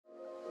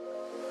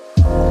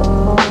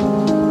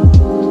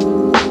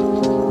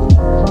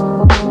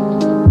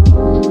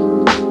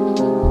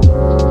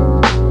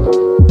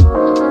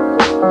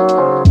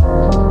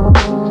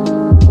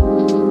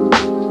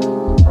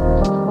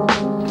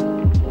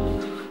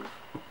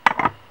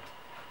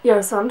Yo,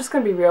 so I'm just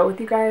gonna be real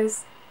with you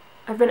guys.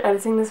 I've been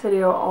editing this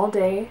video all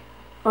day.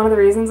 One of the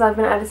reasons I've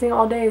been editing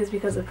all day is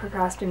because of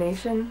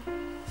procrastination.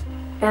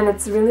 And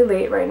it's really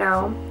late right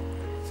now,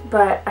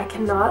 but I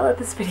cannot let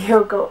this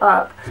video go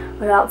up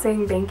without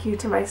saying thank you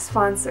to my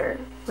sponsor,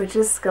 which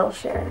is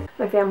Skillshare.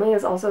 My family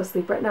is also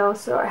asleep right now,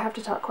 so I have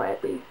to talk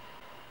quietly.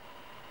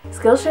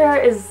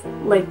 Skillshare is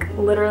like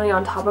literally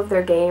on top of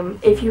their game.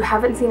 If you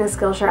haven't seen a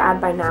Skillshare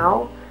ad by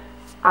now,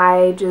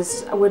 I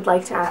just would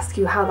like to ask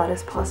you how that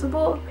is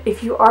possible.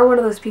 If you are one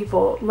of those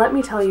people, let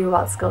me tell you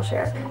about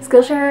Skillshare.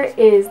 Skillshare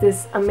is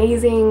this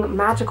amazing,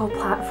 magical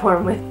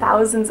platform with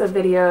thousands of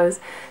videos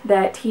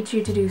that teach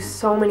you to do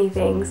so many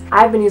things.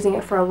 I've been using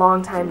it for a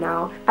long time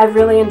now. I've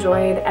really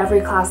enjoyed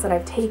every class that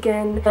I've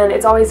taken, and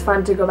it's always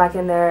fun to go back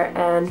in there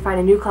and find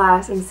a new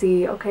class and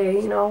see,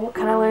 okay, you know, what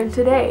can I learn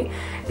today?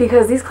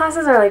 Because these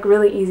classes are like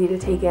really easy to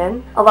take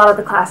in. A lot of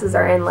the classes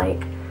are in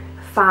like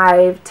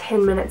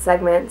 5-10 minute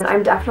segments.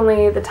 I'm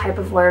definitely the type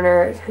of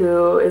learner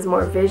who is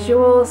more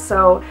visual,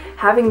 so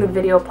having the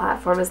video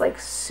platform is like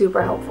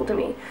super helpful to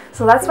me.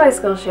 So that's why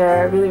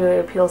Skillshare really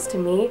appeals to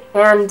me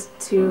and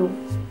to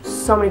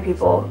so many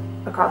people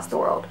across the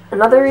world.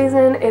 Another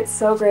reason it's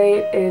so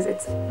great is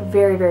it's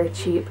very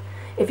cheap.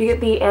 If you get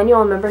the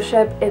annual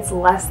membership, it's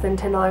less than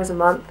 $10 a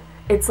month.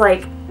 It's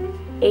like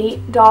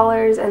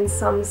 $8 and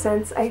some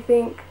cents, I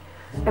think.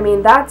 I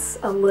mean, that's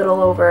a little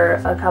over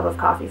a cup of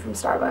coffee from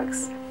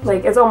Starbucks.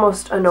 Like, it's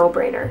almost a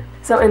no-brainer.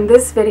 So in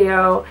this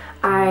video,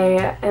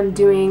 I am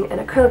doing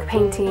an acrylic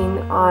painting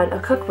on a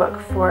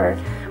cookbook for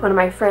one of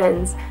my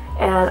friends,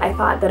 and I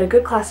thought that a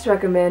good class to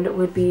recommend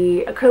would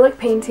be acrylic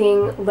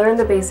painting, learn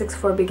the basics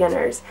for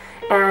beginners.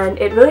 And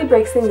it really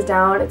breaks things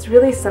down. It's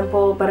really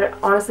simple, but it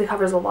honestly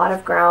covers a lot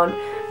of ground.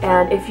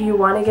 And if you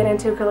want to get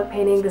into acrylic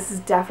painting, this is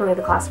definitely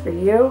the class for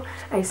you.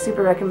 I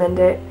super recommend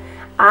it.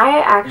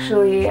 I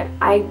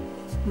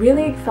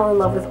really fell in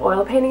love with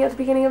oil painting at the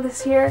beginning of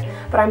this year,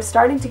 but I'm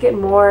starting to get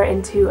more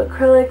into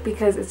acrylic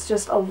because it's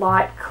just a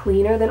lot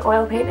cleaner than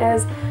oil paint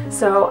is.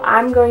 So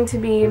I'm going to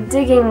be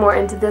digging more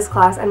into this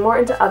class and more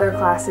into other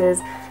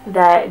classes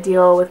that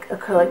deal with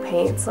acrylic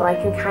paint so I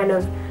can kind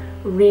of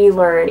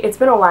relearn. It's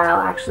been a while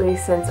actually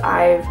since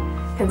I've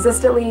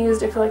consistently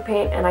used acrylic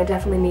paint, and I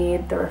definitely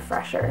need the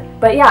refresher.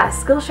 But yeah,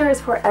 Skillshare is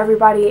for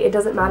everybody. It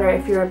doesn't matter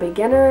if you're a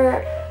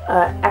beginner,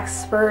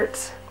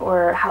 expert,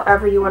 or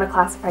however you want to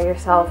classify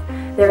yourself.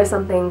 There is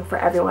something for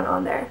everyone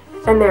on there.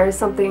 And there is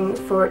something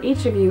for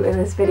each of you in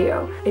this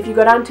video. If you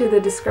go down to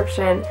the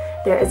description,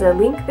 there is a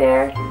link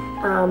there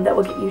that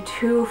will get you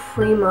 2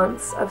 free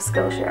months of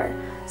Skillshare.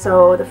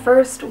 So the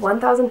first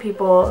 1,000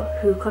 people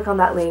who click on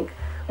that link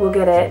will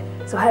get it.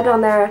 So head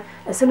down there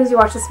as soon as you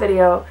watch this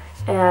video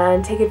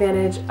and take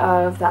advantage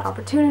of that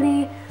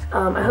opportunity.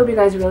 I hope you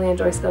guys really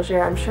enjoy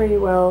Skillshare. I'm sure you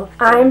will.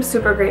 I'm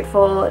super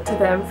grateful to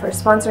them for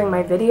sponsoring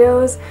my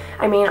videos.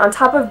 I mean, on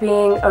top of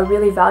being a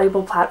really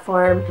valuable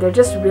platform, they're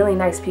just really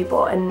nice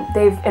people, and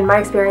in my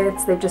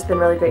experience, they've just been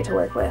really great to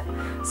work with.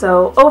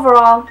 So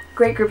overall,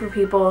 great group of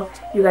people.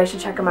 You guys should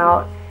check them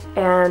out,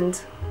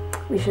 and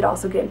we should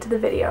also get into the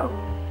video.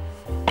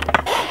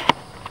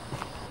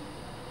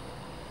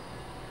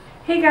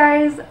 Hey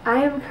guys,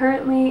 I am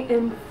currently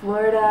in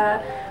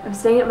Florida. I'm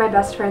staying at my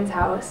best friend's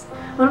house.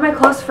 One of my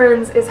close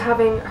friends is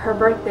having her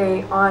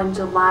birthday on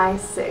July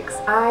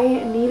 6th.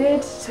 I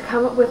needed to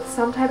come up with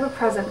some type of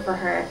present for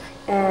her,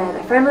 and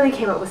I finally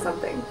came up with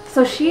something.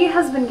 So she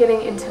has been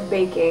getting into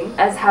baking,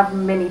 as have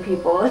many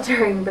people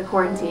during the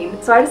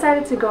quarantine. So I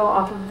decided to go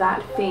off of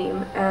that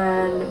theme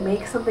and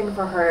make something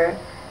for her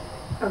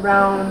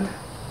around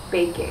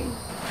baking.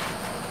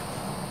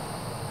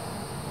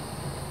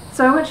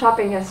 So I went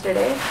shopping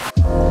yesterday.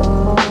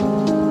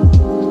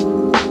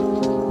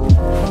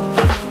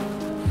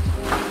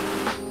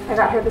 I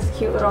got her this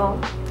cute little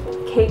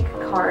cake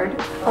card.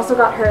 Also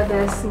got her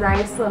this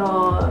nice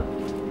little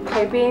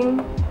piping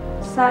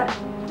set.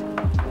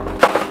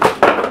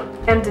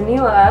 And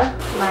Danila,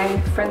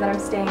 my friend that I'm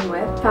staying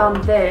with,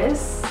 found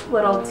this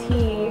little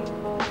tea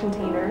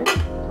container.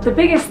 The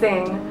biggest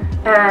thing,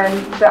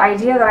 and the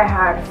idea that I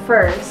had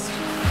first,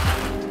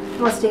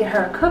 was to get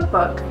her a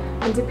cookbook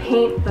and to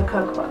paint the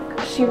cookbook.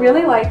 She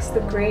really likes the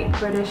Great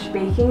British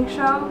Baking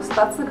Show, so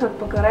that's the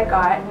cookbook that I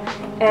got,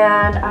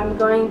 and I'm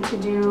going to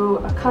do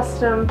a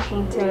custom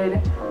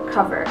painted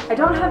cover. I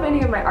don't have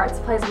any of my art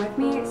supplies with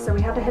me, so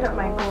we had to hit up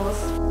Michael's.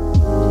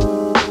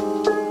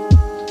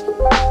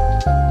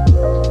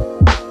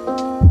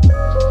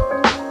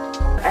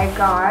 I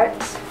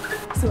got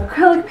some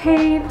acrylic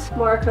paint,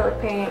 more acrylic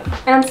paint,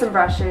 and some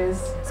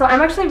brushes. So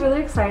I'm actually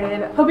really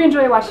excited. Hope you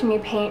enjoy watching me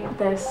paint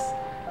this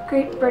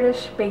Great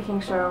British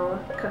Baking Show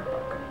cookbook.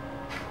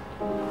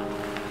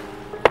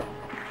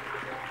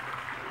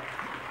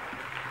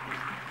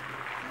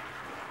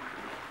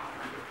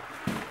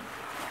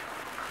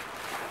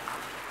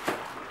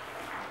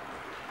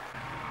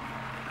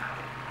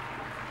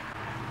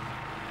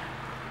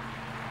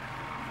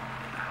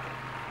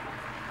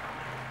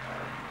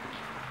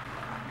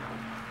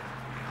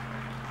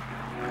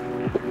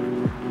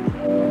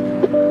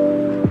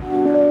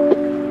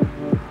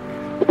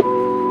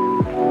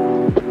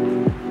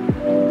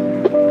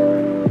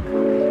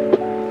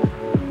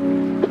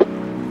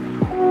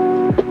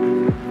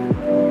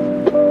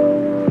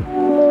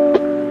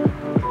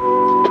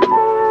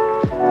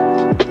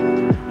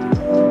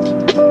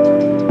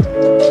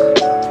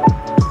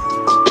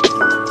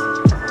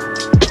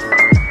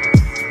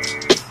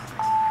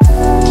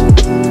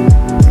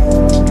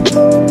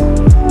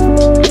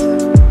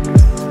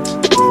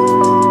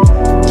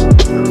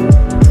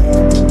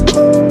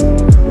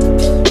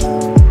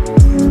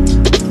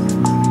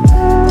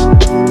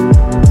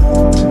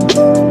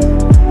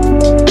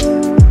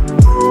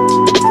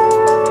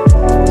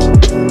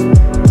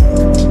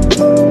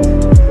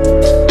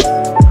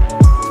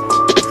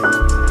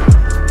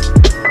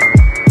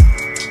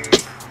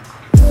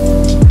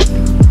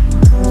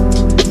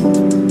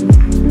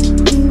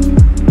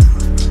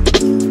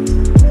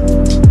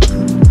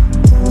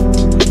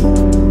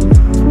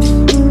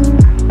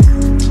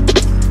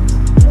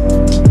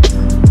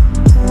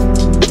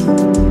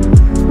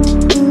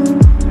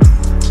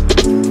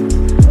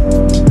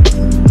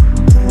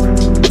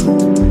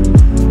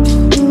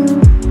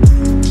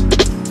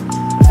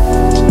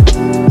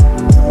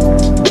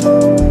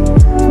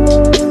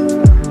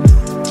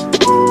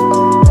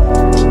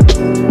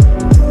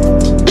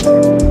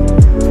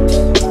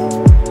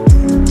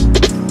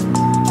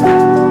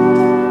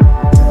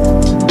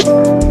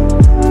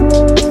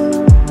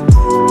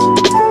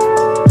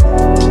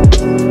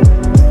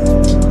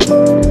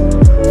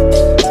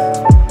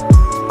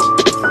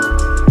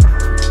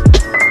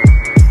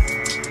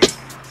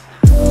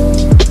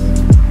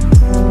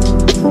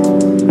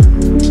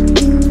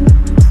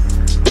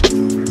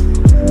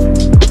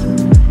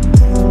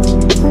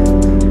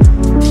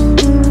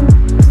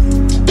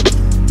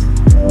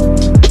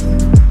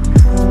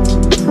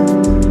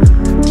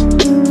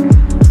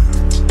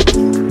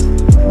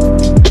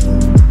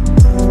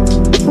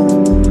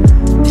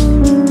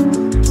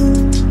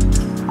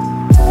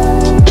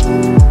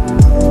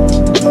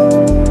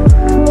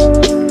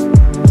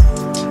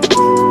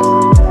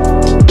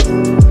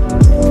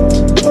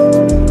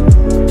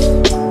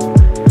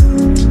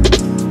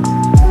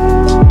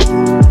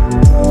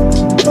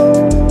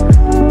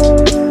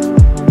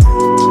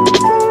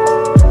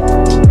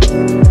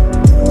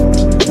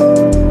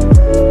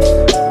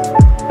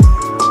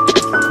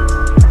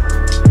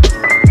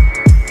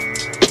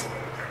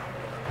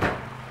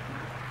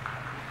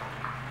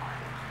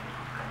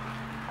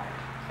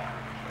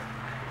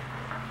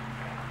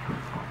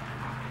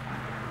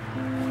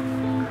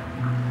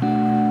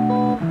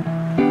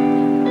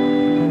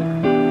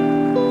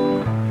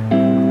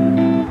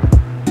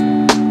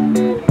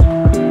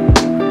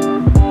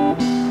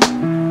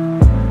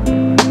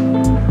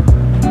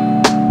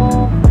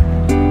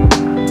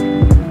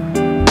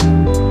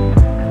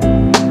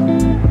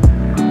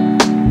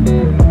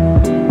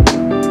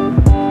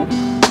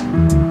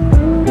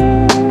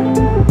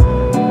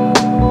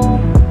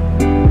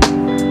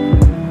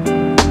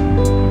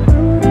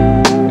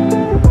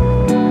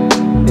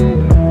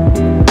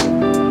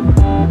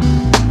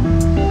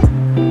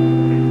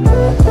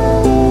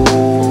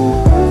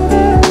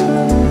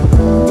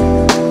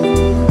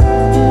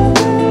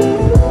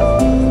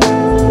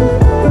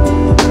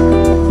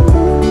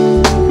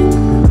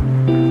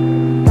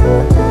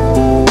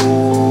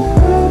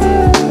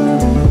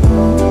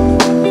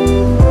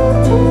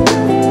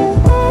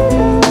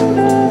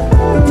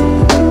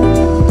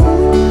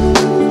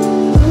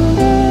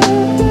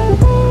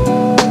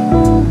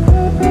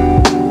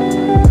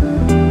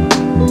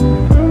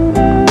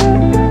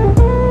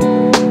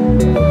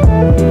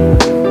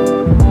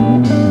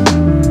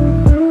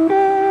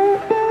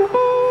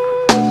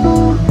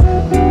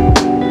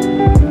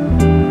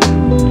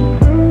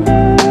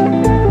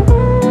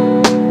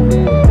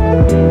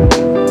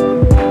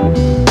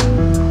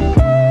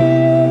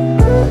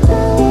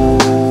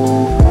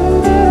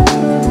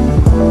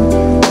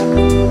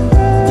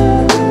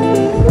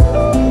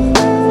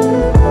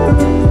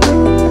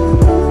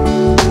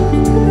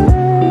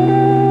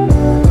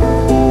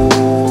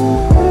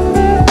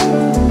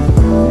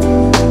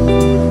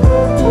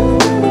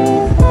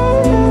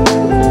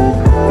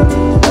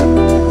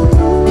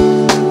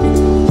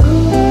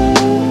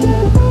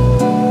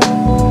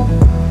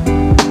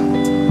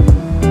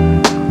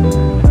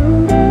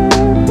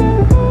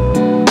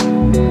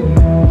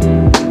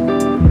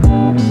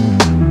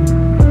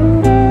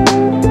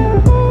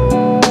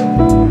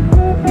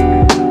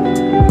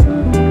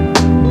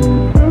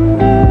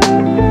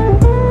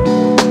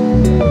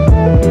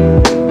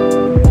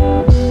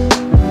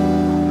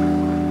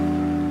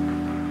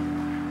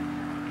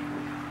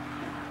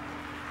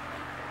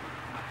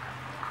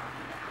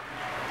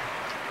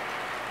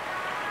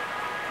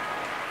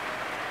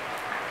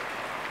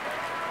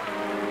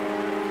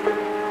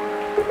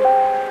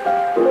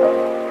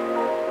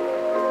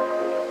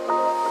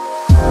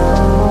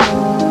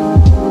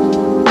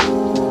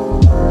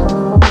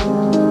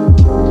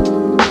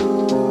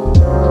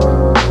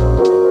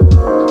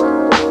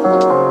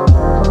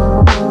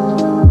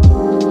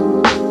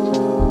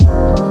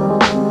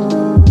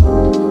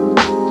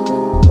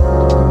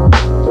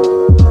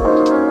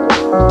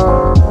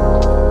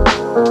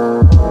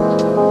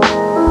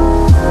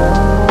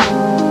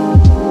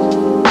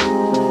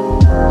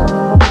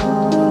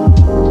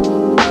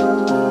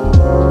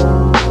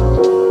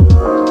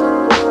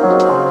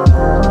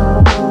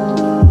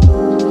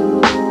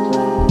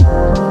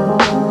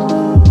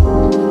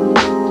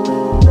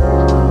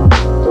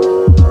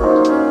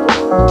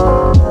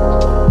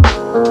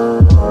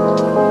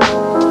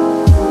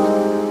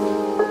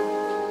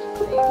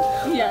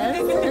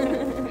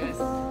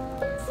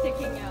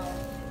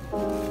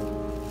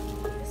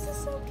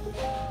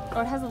 Oh,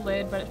 it has a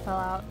lid, but it fell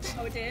out.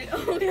 Oh, it did?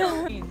 Oh,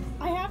 no.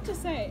 I have to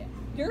say,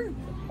 your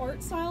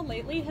art style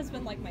lately has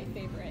been like my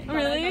favorite that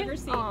I've ever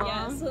seen. Aww.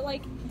 Yeah, so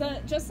like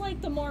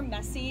the more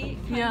messy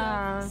kind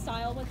of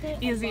style with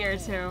it. Easier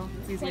too.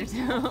 It's easier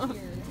too.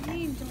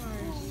 Dang,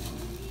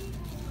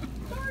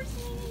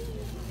 Darcy.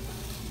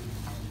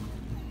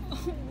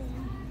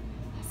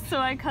 So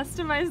I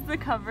customized the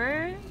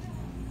cover.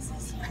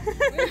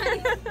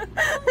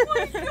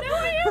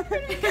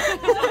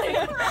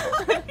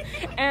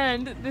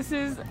 And this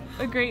is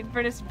a Great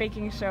British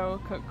Baking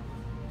Show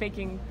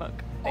baking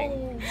book thing.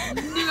 Oh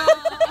no!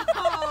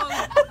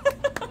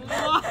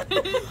 What?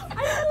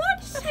 I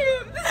watched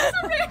him! This is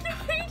a random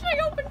page I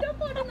opened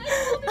up on and I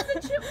saw there's a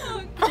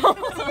chipmunk! Oh